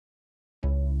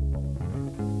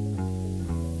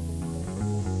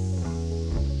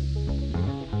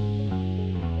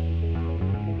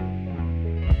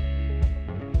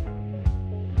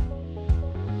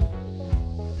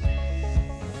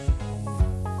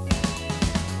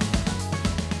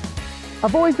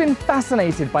I've always been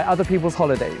fascinated by other people's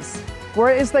holidays,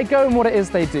 where it is they go and what it is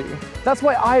they do. That's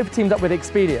why I've teamed up with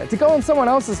Expedia to go on someone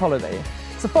else's holiday.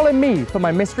 So follow me for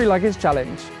my mystery luggage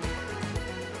challenge.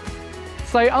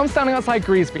 So I'm standing outside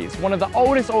Greasby's, one of the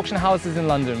oldest auction houses in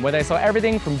London, where they sell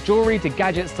everything from jewellery to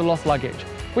gadgets to lost luggage,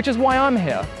 which is why I'm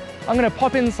here. I'm going to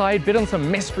pop inside, bid on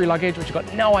some mystery luggage, which I've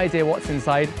got no idea what's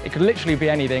inside. It could literally be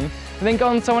anything, and then go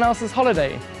on someone else's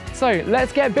holiday. So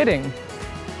let's get bidding.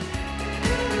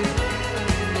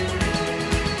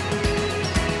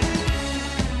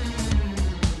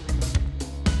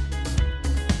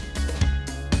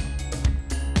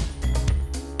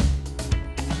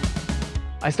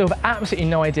 I still have absolutely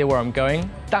no idea where I'm going.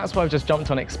 That's why I've just jumped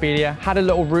on Expedia, had a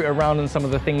little route around on some of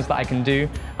the things that I can do.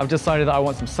 I've decided that I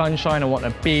want some sunshine, I want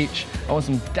a beach, I want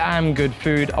some damn good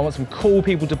food, I want some cool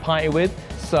people to party with.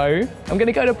 So I'm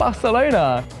gonna go to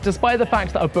Barcelona. Despite the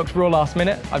fact that I've booked real last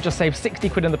minute, I've just saved 60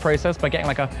 quid in the process by getting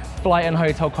like a flight and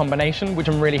hotel combination, which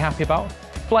I'm really happy about.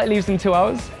 Flight leaves in 2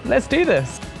 hours. Let's do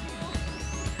this.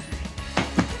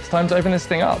 It's time to open this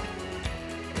thing up.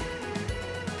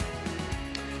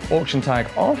 Auction tag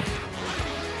off.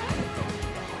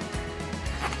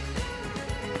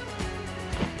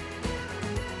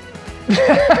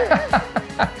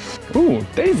 Ooh,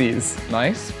 daisies.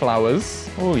 Nice. Flowers.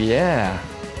 Oh yeah.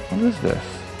 What is this?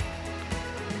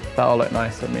 That'll look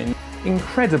nice, I mean.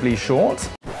 Incredibly short.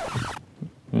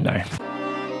 No.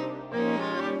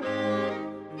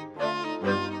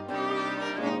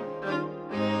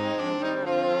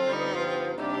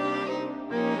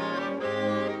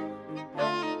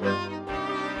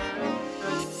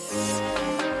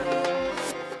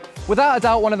 Without a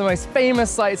doubt, one of the most famous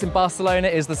sites in Barcelona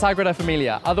is the Sagrada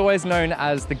Familia, otherwise known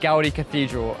as the Gaudi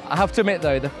Cathedral. I have to admit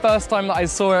though, the first time that I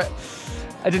saw it,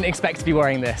 I didn't expect to be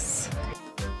wearing this.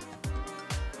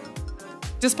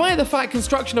 Despite the fact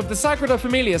construction of the Sagrada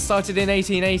Familia started in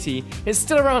 1880, it's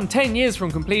still around 10 years from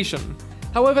completion.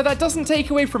 However, that doesn't take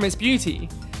away from its beauty.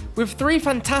 With 3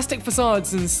 fantastic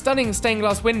facades and stunning stained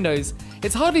glass windows,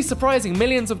 it's hardly surprising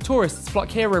millions of tourists flock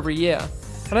here every year.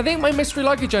 And I think my mystery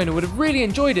luggage owner would have really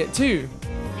enjoyed it too.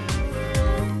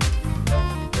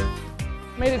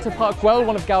 Made it to Park Güell,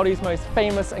 one of Gaudi's most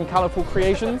famous and colourful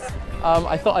creations.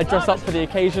 I thought I'd dress up for the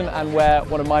occasion and wear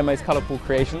one of my most colourful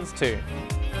creations too.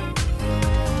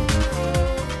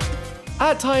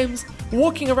 At times,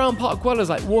 walking around Park Güell is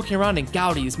like walking around in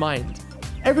Gaudi's mind.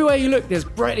 Everywhere you look, there's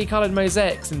brightly coloured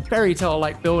mosaics and fairy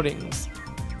tale-like buildings.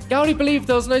 Gaudi believed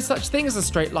there was no such thing as a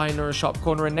straight line or a sharp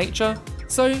corner in nature,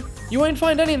 so you won't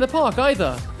find any in the park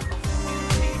either.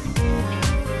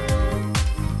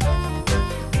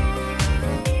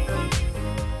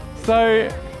 So,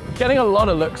 getting a lot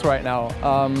of looks right now.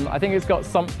 I think it's got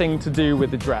something to do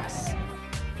with the dress.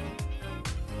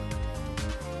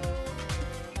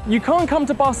 You can't come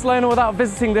to Barcelona without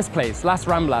visiting this place, Las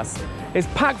Ramblas. It's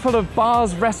packed full of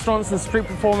bars, restaurants and street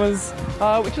performers,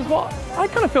 which is what I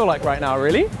kind of feel like right now,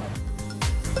 really.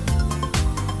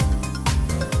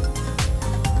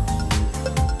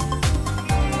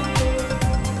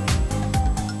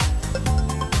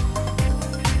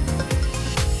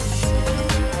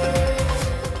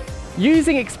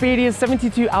 Using Expedia's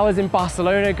 72 hours in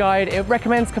Barcelona guide, it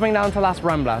recommends coming down to Las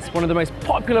Ramblas, one of the most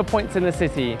popular points in the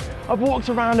city. I've walked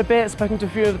around a bit, spoken to a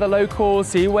few of the locals,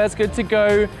 see where's good to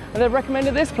go, and they've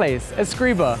recommended this place,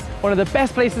 Expedia, one of the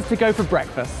best places to go for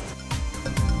breakfast.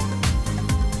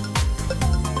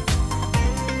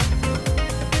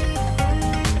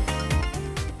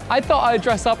 I thought I'd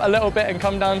dress up a little bit and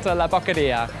come down to La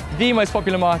Boqueria, the most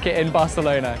popular market in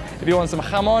Barcelona. If you want some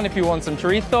jamon, if you want some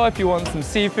chorizo, if you want some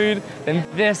seafood, then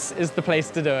this is the place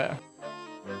to do it.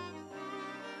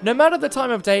 No matter the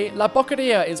time of day, La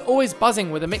Boqueria is always buzzing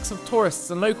with a mix of tourists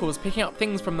and locals picking up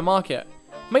things from the market.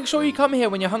 Make sure you come here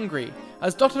when you're hungry,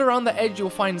 as dotted around the edge you'll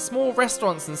find small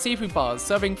restaurants and seafood bars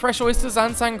serving fresh oysters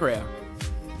and sangria.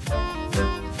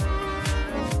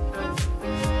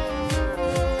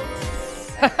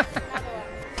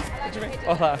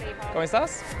 Hola, ¿cómo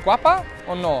estás? ¿Guapa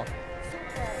o no?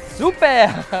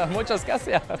 ¡Súper! Muchas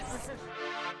gracias.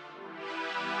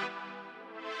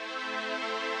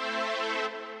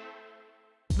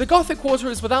 The Gothic Quarter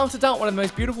is without a doubt one of the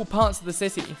most beautiful parts of the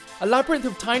city. A labyrinth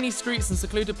of tiny streets and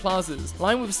secluded plazas,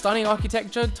 lined with stunning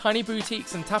architecture, tiny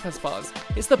boutiques and tapas bars.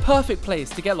 It's the perfect place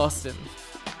to get lost in.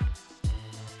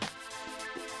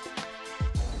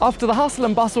 After the hustle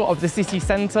and bustle of the city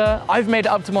centre, I've made it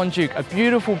up to Montjuic, a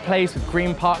beautiful place with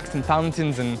green parks and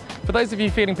fountains, and for those of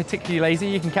you feeling particularly lazy,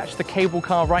 you can catch the cable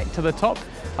car right to the top,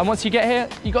 and once you get here,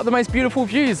 you've got the most beautiful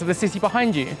views of the city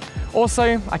behind you.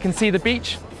 Also, I can see the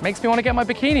beach, makes me want to get my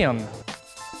bikini on.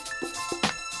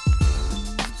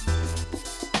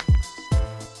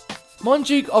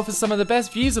 Montjuic offers some of the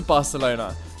best views of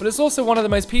Barcelona, but it's also one of the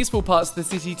most peaceful parts of the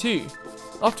city too.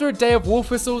 After a day of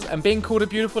wolf whistles and being called a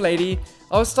beautiful lady,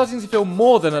 I was starting to feel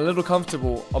more than a little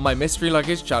comfortable on my mystery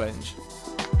luggage challenge.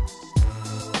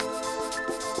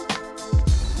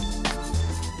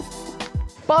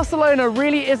 Barcelona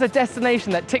really is a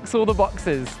destination that ticks all the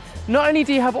boxes. Not only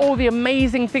do you have all the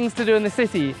amazing things to do in the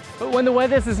city, but when the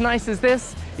weather's as nice as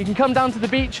this, you can come down to the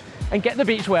beach and get the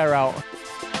beachwear out.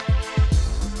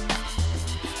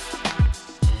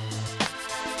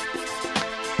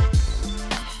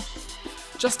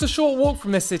 Just a short walk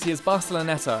from this city is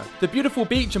Barceloneta, the beautiful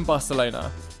beach in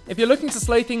Barcelona. If you're looking to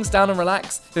slow things down and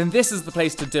relax, then this is the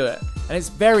place to do it, and it's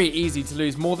very easy to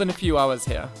lose more than a few hours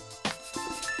here.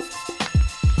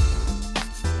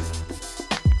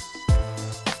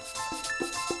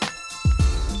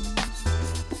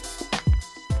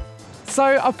 So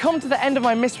I've come to the end of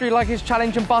my mystery luggage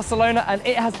challenge in Barcelona, and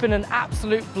it has been an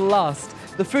absolute blast.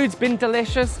 The food's been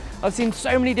delicious. I've seen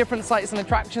so many different sights and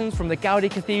attractions, from the Gaudi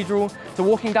Cathedral to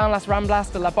walking down Las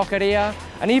Ramblas to La Boqueria,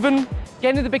 and even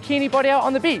getting the bikini body out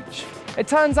on the beach. It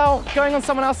turns out going on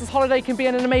someone else's holiday can be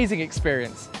an amazing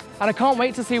experience, and I can't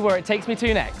wait to see where it takes me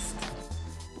to next.